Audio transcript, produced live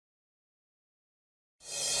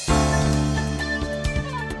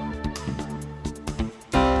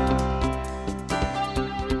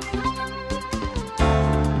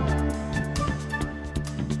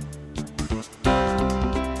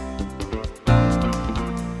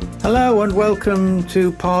Hello and welcome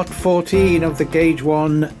to part 14 of the Gauge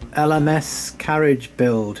 1 LMS carriage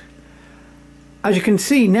build. As you can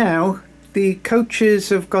see now, the coaches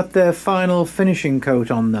have got their final finishing coat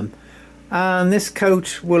on them, and this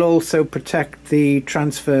coat will also protect the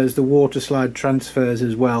transfers, the water slide transfers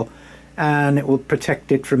as well, and it will protect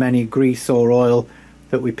it from any grease or oil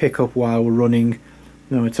that we pick up while we're running.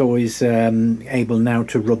 You know, it's always able now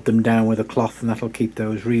to rub them down with a cloth, and that'll keep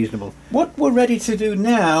those reasonable. What we're ready to do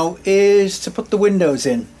now is to put the windows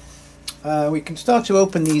in. We can start to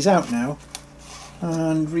open these out now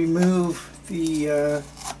and remove the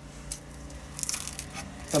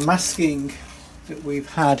masking that we've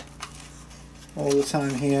had all the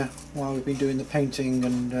time here while we've been doing the painting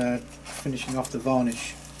and finishing off the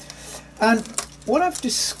varnish. And what I've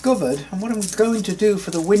discovered, and what I'm going to do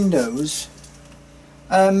for the windows,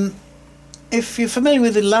 if you're familiar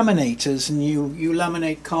with the laminators and you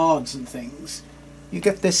laminate cards and things, you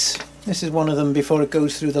get this is one of them before it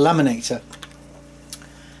goes through the laminator.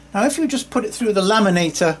 Now if you just put it through the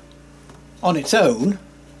laminator on its own,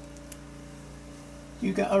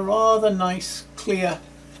 you get a rather nice clear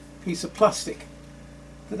piece of plastic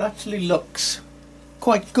that actually looks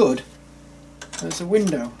quite good as a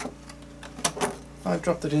window. If I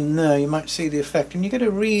dropped it in there, you might see the effect, and you get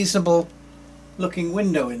a reasonable looking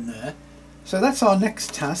window in there. So that's our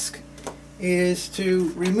next task, is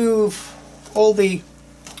to remove all the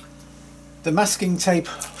masking tape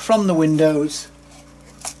from the windows,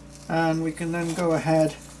 and we can then go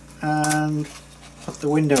ahead and put the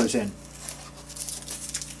windows in.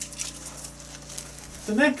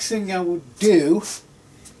 The next thing I would do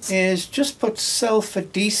is just put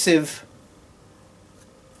self-adhesive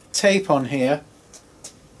tape on here,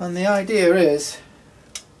 and the idea is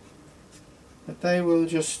that they will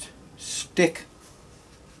just stick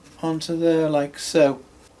onto there like so.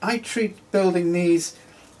 I treat building these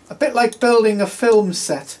a bit like building a film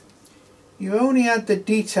set. You only add the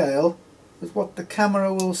detail with what the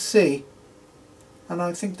camera will see, and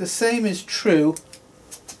I think the same is true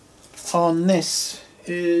on this.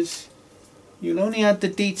 Is you'll only add the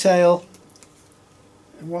detail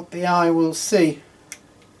and what the eye will see.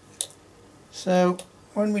 So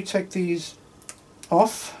when we take these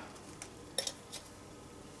off,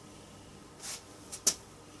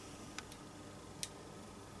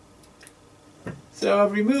 so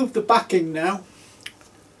I've removed the backing now,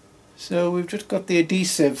 so we've just got the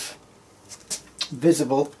adhesive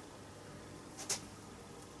visible,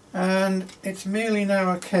 and it's merely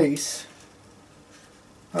now a case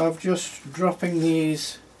of just dropping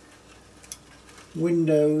these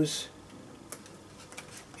windows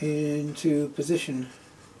into position.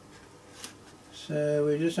 So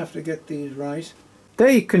we just have to get these right. There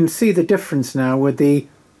you can see the difference now with the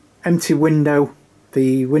empty window,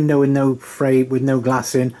 the window with no frame, with no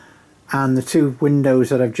glass in, and the two windows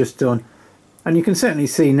that I've just done. And you can certainly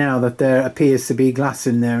see now that there appears to be glass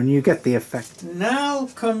in there, and you get the effect. Now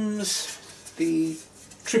comes the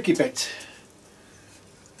tricky bit.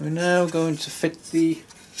 We're now going to fit the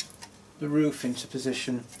roof into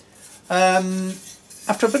position.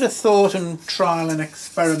 After a bit of thought and trial and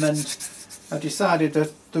experiment, I decided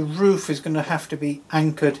that the roof is going to have to be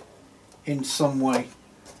anchored in some way.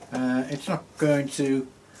 It's not going to,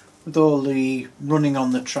 with all the running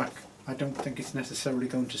on the track, I don't think it's necessarily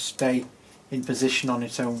going to stay in position on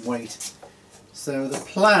its own weight. So the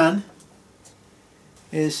plan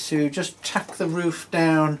is to just tack the roof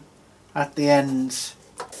down at the ends.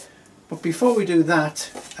 But before we do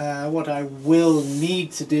that, what I will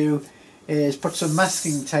need to do is put some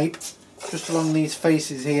masking tape just along these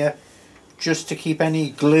faces here, just to keep any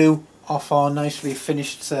glue off our nicely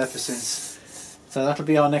finished surfaces. So that'll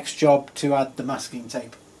be our next job, to add the masking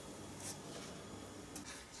tape.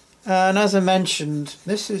 And as I mentioned,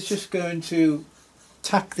 this is just going to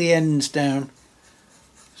tack the ends down.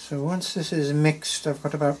 So once this is mixed, I've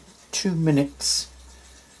got about 2 minutes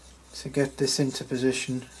to get this into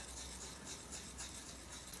position.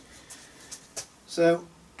 So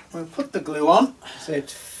we'll put the glue on, so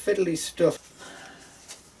it's fiddly stuff.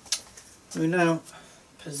 We now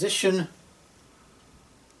position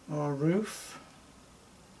our roof,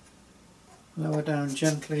 lower down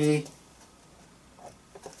gently,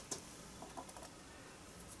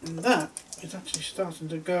 and that is actually starting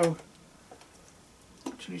to go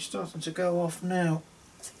off now.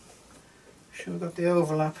 Sure we've got the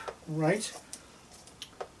overlap right.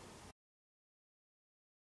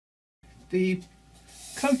 The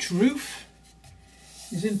coach roof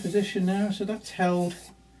is in position now, so that's held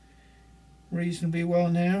reasonably well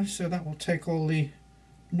now, so that will take all the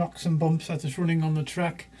knocks and bumps that is running on the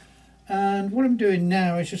track And what I'm doing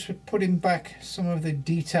now is just putting back some of the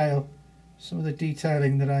detailing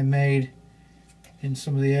that I made in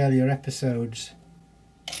some of the earlier episodes.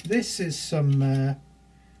 This is some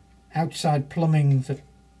outside plumbing that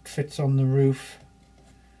fits on the roof.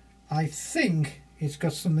 I think it's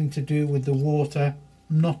got something to do with the water.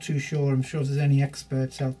 I'm not too sure. I'm sure if there's any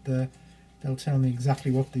experts out there, they'll tell me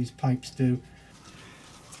exactly what these pipes do.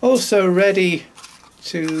 Also ready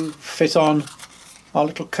to fit on our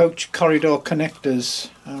little coach corridor connectors.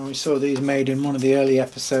 We saw these made in one of the early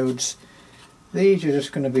episodes. These are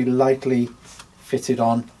just going to be lightly fitted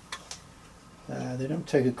on. They don't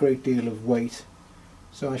take a great deal of weight,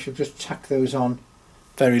 so I should just tack those on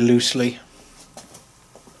very loosely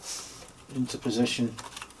into position.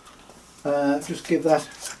 Just give that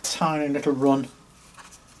a tiny little run,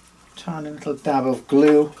 tiny little dab of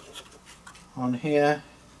glue on here.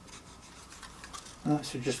 That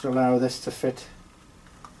should just allow this to fit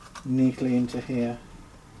neatly into here.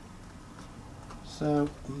 So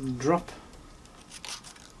drop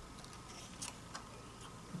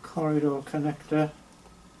the corridor connector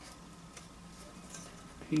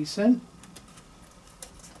piece in,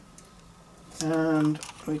 and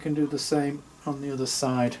we can do the same on the other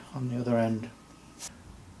side, on the other end.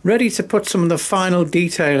 Ready to put some of the final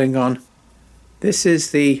detailing on. These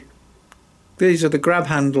are the grab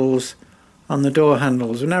handles on the door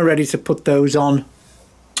handles. We're now ready to put those on.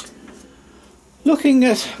 Looking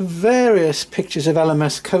at various pictures of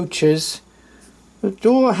LMS coaches, the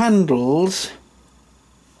door handles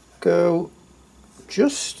go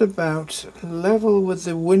just about level with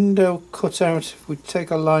the window cutout. If we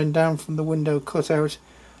take a line down from the window cutout,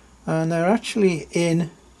 and they're actually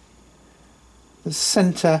in the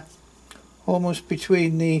centre, almost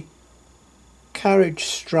between the carriage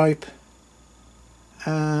stripe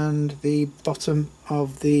and the bottom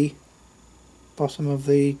of the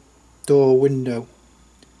door window.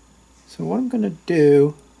 So what I'm going to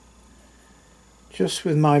do, just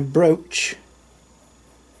with my broach,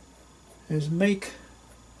 is make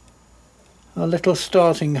a little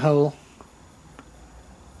starting hole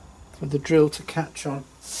for the drill to catch on.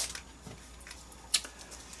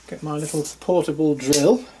 Get my little portable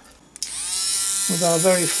drill with our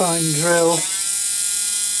very fine drill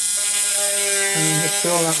and just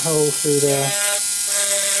drill that hole through there.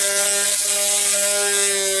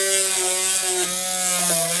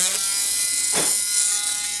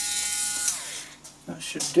 That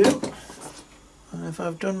should do. And if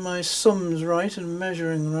I've done my sums right and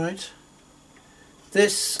measuring right,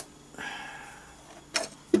 this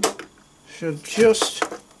should just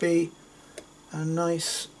be a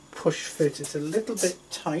nice push fit. It's a little bit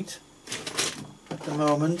tight at the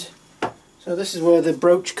moment, so this is where the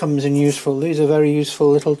broach comes in useful. These are very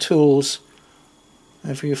useful little tools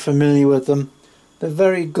if you're familiar with them. They're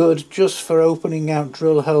very good just for opening out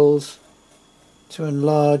drill holes to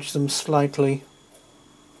enlarge them slightly.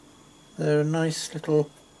 They're a nice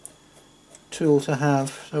little tool to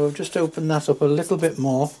have. So I've just opened that up a little bit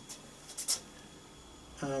more,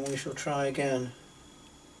 and we shall try again.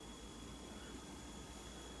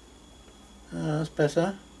 That's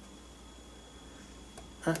better.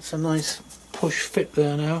 That's a nice push fit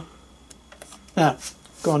there now.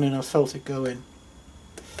 Gone in, I felt it go in.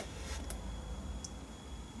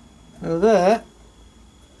 So there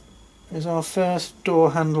is our first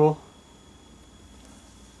door handle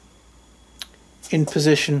in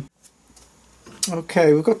position.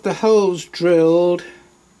 Okay, we've got the holes drilled,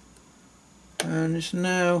 and it's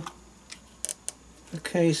now a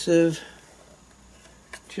case of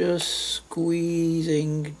just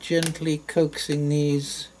squeezing, gently coaxing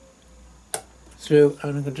these through,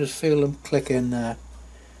 and I can just feel them click in there.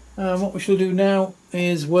 What we shall do now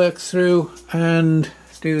is work through and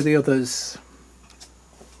do the others.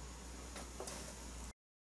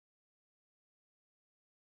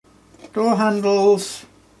 Door handles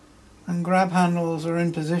and grab handles are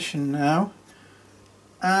in position now,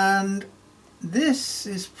 and this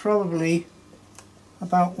is probably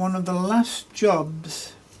about one of the last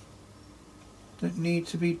jobs that need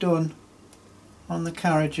to be done on the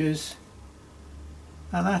carriages,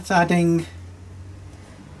 and that's adding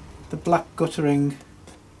the black guttering.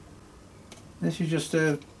 This is just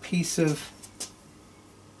a piece of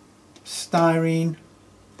styrene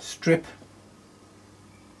strip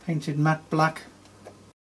painted matte black.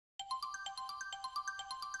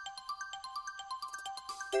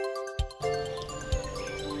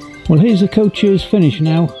 Well, here's the coaches finished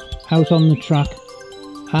now, out on the track,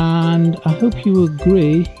 and I hope you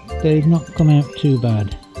agree they've not come out too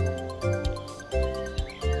bad.